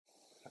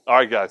All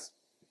right, guys,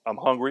 I'm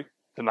hungry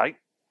tonight.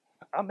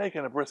 I'm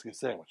making a brisket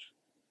sandwich.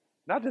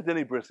 Not just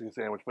any brisket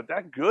sandwich, but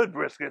that good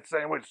brisket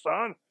sandwich,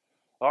 son.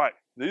 All right,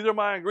 these are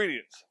my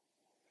ingredients.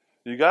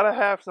 You gotta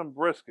have some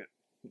brisket.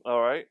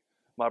 All right,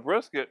 my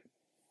brisket.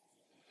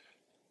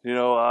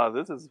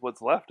 This is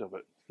what's left of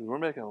it. We're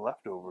making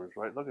leftovers,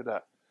 right? Look at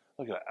that.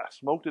 Look at that. I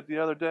smoked it the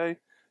other day.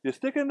 You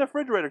stick it in the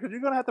refrigerator because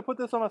you're gonna have to put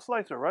this on a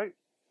slicer, right?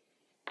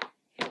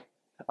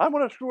 I'm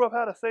gonna screw up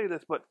how to say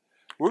this, but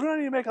we're gonna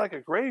need to make like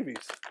a gravy.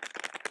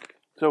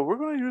 So we're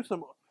gonna use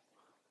some.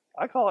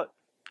 I call it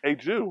a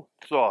Jew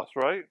sauce,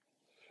 right?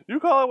 You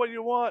call it what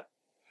you want.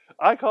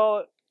 I call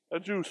it a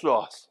Jew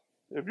sauce.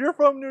 If you're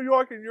from New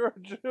York and you're a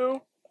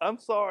Jew, I'm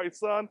sorry,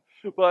 son,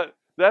 but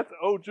that's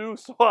Jew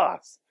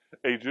sauce.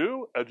 A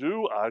Jew, a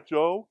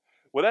Joe,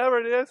 whatever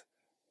it is,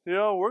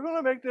 we're going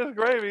to make this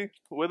gravy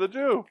with a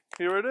Jew.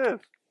 Here it is.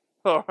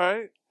 All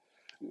right.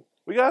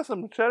 We got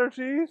some cheddar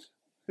cheese.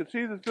 The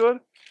cheese is good.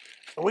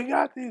 And we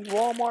got these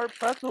Walmart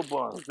pretzel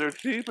buns. They're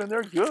cheap and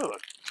they're good.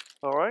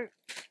 All right.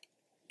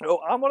 Oh,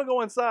 I'm going to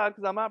go inside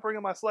because I'm not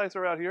bringing my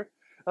slicer out here.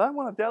 And I'm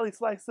going to deli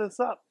slice this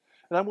up.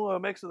 And I'm going to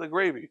mix it the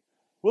gravy.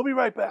 We'll be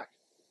right back.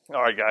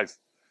 All right, guys.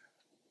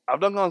 I've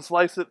done gonna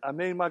slice it. I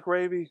made my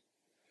gravy.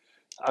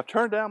 I've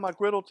turned down my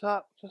griddle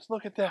top. Just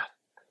look at that.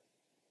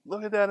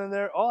 Look at that in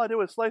there. All I did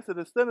was slice it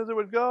as thin as it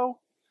would go.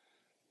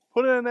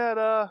 Put it in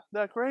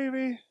that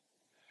gravy.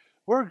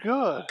 We're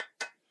good.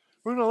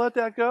 We're gonna let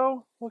that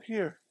go. Look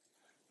here.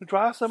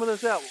 Dry some of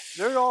this out.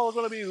 They're all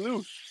gonna be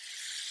loose.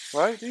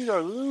 Right? These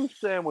are loose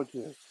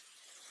sandwiches.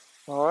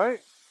 All right.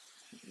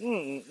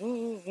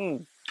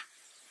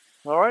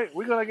 All right.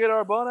 We're gonna get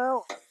our bun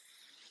out.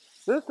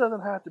 This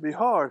doesn't have to be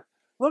hard.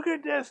 Look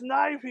at this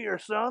knife here,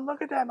 son.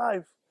 Look at that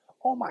knife.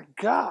 Oh my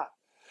God.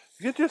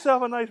 Get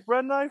yourself a nice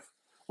bread knife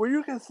where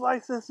you can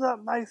slice this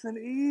up nice and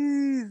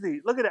easy.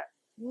 Look at that.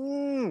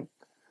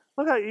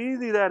 Look how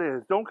easy that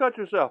is. Don't cut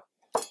yourself.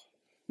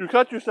 You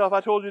cut yourself,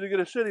 I told you to get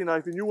a shitty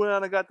knife and you went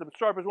out and got the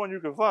sharpest one you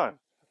could find.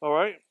 All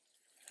right?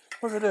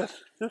 Look at this.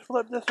 Just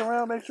flip this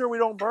around. Make sure we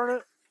don't burn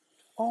it.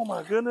 Oh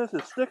my goodness.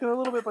 It's sticking a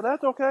little bit, but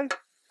that's okay.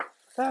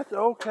 That's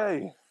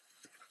okay.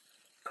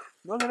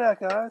 Look at that,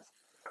 guys.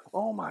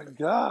 Oh my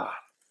God.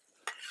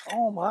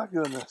 Oh my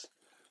goodness.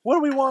 What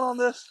do we want on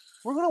this?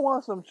 We're going to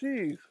want some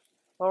cheese.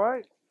 All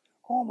right?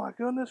 Oh my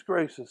goodness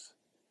gracious.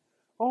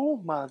 Oh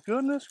my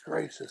goodness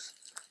gracious.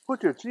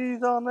 Put your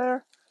cheese on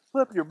there.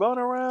 Flip your bun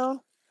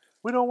around.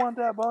 We don't want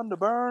that bun to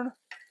burn.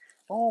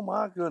 Oh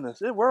my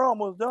goodness. We're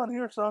almost done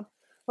here, son.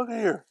 Look at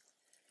here.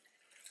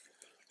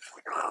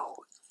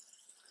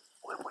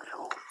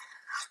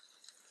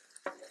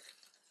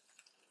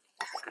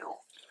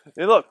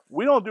 And look,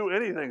 we don't do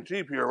anything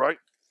cheap here, right?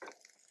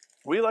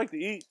 We like to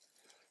eat.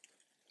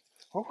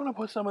 We're going to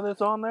put some of this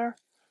on there.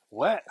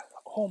 Wet.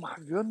 Oh my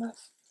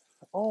goodness.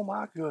 Oh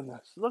my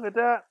goodness. Look at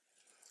that.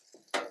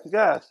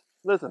 Guys,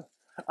 listen.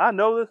 I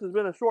know this has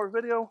been a short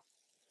video.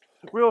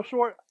 Real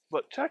short.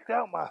 But check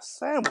out my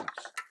sandwich.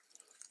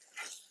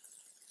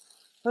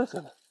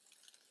 Listen.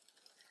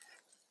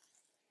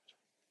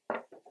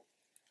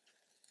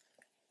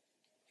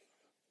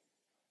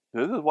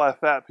 This is why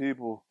fat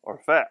people are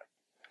fat.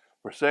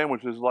 For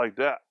sandwiches like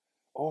that.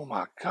 Oh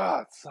my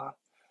God, son.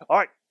 All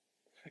right.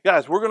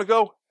 Guys, we're going to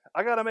go.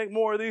 I got to make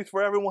more of these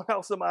for everyone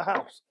else in my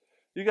house.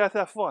 You guys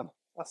have fun.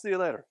 I'll see you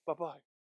later. Bye-bye.